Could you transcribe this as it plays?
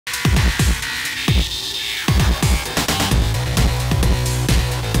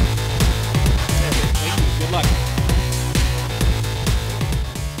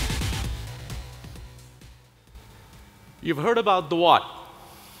You've heard about the what.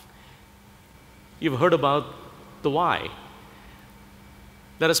 You've heard about the why.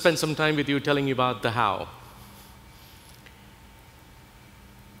 Let us spend some time with you telling you about the how.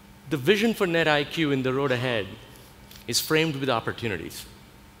 The vision for NetIQ in the road ahead is framed with opportunities.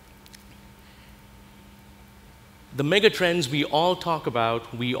 The megatrends we all talk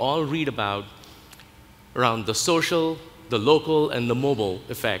about, we all read about, around the social, the local, and the mobile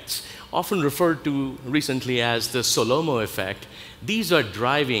effects, often referred to recently as the SoLoMo Effect, these are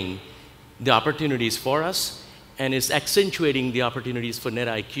driving the opportunities for us, and it's accentuating the opportunities for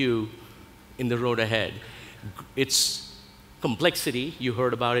NetIQ in the road ahead. It's complexity, you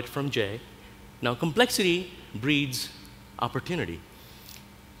heard about it from Jay. Now, complexity breeds opportunity.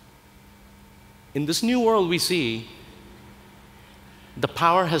 In this new world we see, the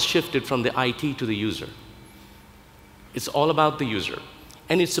power has shifted from the IT to the user. It's all about the user.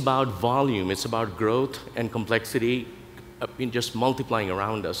 And it's about volume. It's about growth and complexity in just multiplying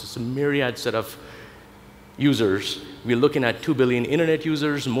around us. It's a myriad set of users. We're looking at 2 billion internet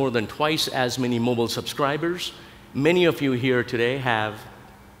users, more than twice as many mobile subscribers. Many of you here today have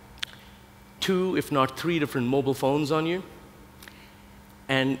 2, if not 3 different mobile phones on you.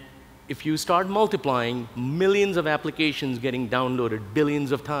 And if you start multiplying millions of applications getting downloaded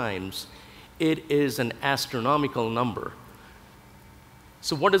billions of times, it is an astronomical number.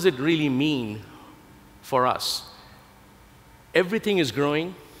 So what does it really mean for us? Everything is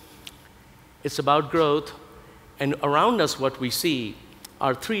growing. It's about growth. And around us, what we see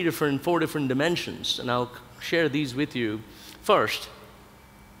are 4 different dimensions. And I'll share these with you. First,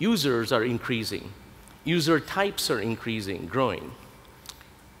 users are increasing. User types are increasing, growing.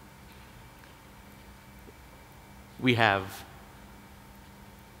 We have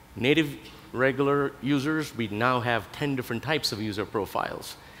native regular users. We now have 10 different types of user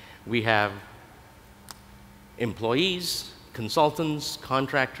profiles. We have employees, consultants,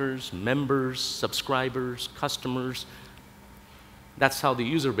 contractors, members, subscribers, customers. That's how the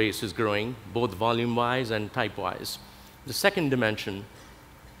user base is growing, both volume-wise and type-wise. The second dimension,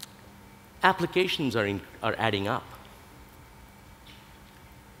 applications are adding up.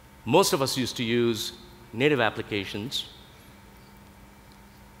 Most of us used to use native applications.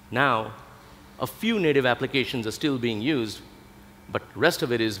 Now, a few native applications are still being used, but the rest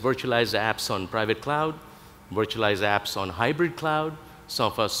of it is virtualized apps on private cloud, virtualized apps on hybrid cloud.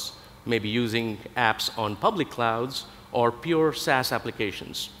 Some of us may be using apps on public clouds or pure SaaS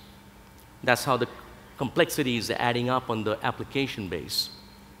applications. That's how the complexity is adding up on the application base.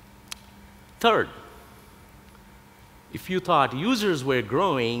 Third, if you thought users were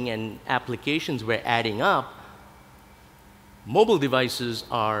growing and applications were adding up, mobile devices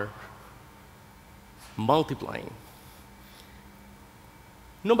are multiplying.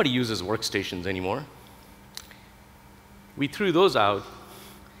 Nobody uses workstations anymore. We threw those out.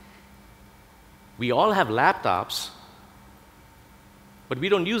 We all have laptops, but we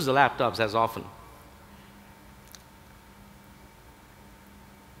don't use the laptops as often.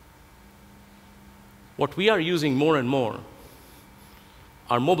 What we are using more and more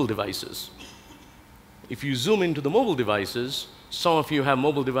are mobile devices. If you zoom into the mobile devices, some of you have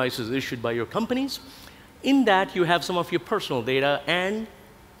mobile devices issued by your companies. In that, you have some of your personal data and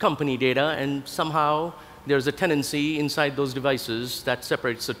company data, and somehow there's a tendency inside those devices that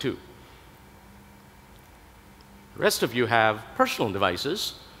separates the two. The rest of you have personal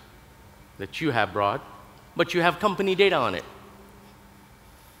devices that you have brought, but you have company data on it.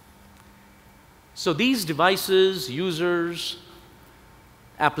 So these devices, users,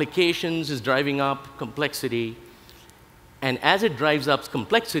 applications is driving up complexity. And as it drives up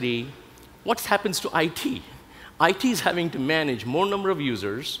complexity, what happens to IT? IT is having to manage more number of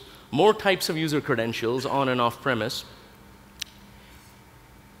users, more types of user credentials on and off premise,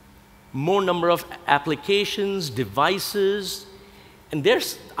 more number of applications, devices, and their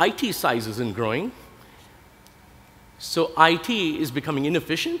IT size isn't growing. So IT is becoming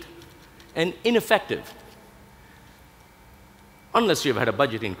inefficient and ineffective, unless you've had a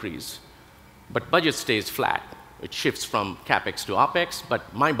budget increase. But budget stays flat. It shifts from CapEx to OpEx,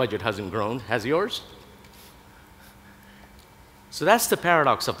 but my budget hasn't grown. Has yours? So that's the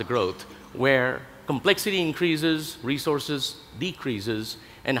paradox of the growth, where complexity increases, resources decreases,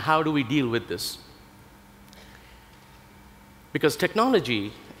 and how do we deal with this? Because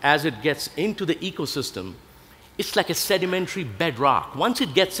technology, as it gets into the ecosystem, it's like a sedimentary bedrock. Once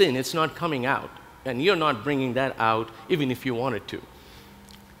it gets in, it's not coming out. And you're not bringing that out, even if you wanted to.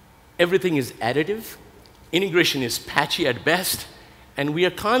 Everything is additive. Integration is patchy at best. And we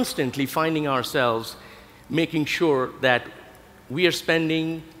are constantly finding ourselves making sure that we are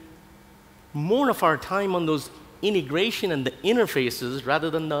spending more of our time on those integration and the interfaces rather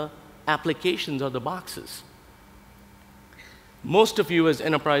than the applications or the boxes. Most of you as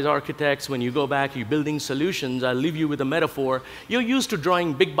enterprise architects, when you go back, you're building solutions, I'll leave you with a metaphor. You're used to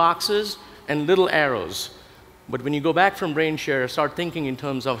drawing big boxes and little arrows. But when you go back from BrainShare, start thinking in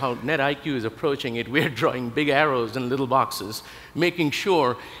terms of how NetIQ is approaching it. We're drawing big arrows and little boxes, making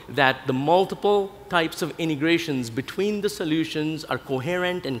sure that the multiple types of integrations between the solutions are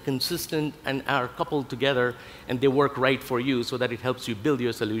coherent and consistent and are coupled together, and they work right for you so that it helps you build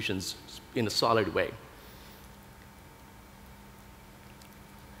your solutions in a solid way.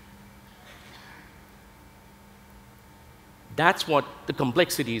 That's what the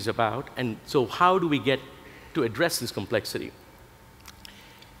complexity is about. And so how do we get to address this complexity?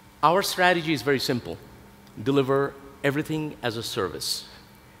 Our strategy is very simple. Deliver everything as a service.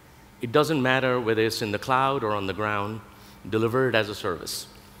 It doesn't matter whether it's in the cloud or on the ground. Deliver it as a service.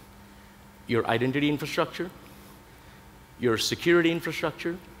 Your identity infrastructure, your security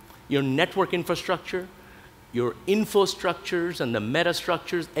infrastructure, your network infrastructure, your Infostructures and the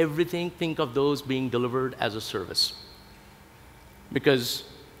Metastructures, everything, think of those being delivered as a service. Because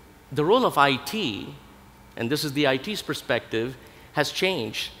the role of IT, and this is the IT's perspective, has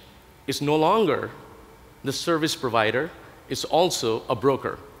changed. It's no longer the service provider, it's also a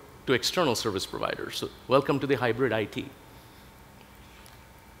broker to external service providers. So welcome to the hybrid IT.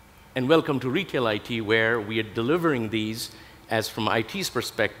 And welcome to retail IT, where we are delivering these as from IT's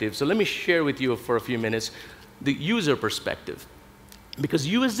perspective. So let me share with you for a few minutes the user perspective. Because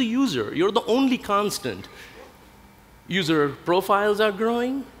you as the user, you're the only constant. User profiles are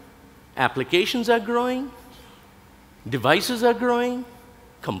growing, applications are growing, devices are growing,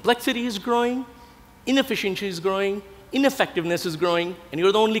 complexity is growing, inefficiency is growing, ineffectiveness is growing, and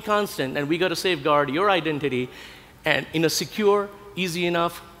you're the only constant, and we got to safeguard your identity and in a secure, easy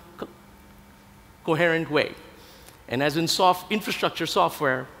enough, coherent way. And as in infrastructure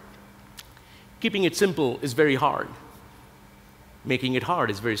software, keeping it simple is very hard. Making it hard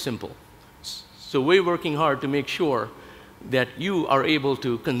is very simple. So we're working hard to make sure that you are able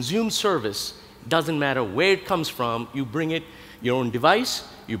to consume service. Doesn't matter where it comes from. You bring it, your own device,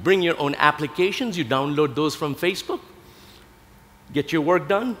 you bring your own applications, you download those from Facebook, get your work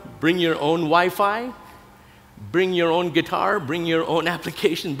done, bring your own Wi-Fi, bring your own guitar, bring your own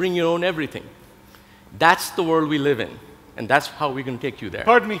application, bring your own everything. That's the world we live in, and that's how we're going to take you there.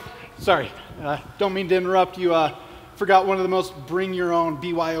 Pardon me. Sorry. Don't mean to interrupt you. Forgot one of the most bring your own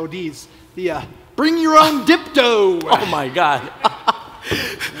BYODs. The bring your own Dipto. Oh my God.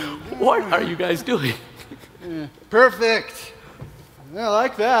 What are you guys doing? Perfect. I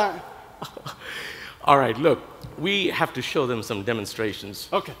like that. All right, look, we have to show them some demonstrations.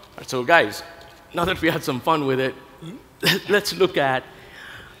 Okay. So guys, now that we had some fun with it, let's look at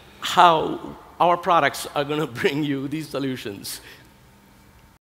how our products are going to bring you these solutions.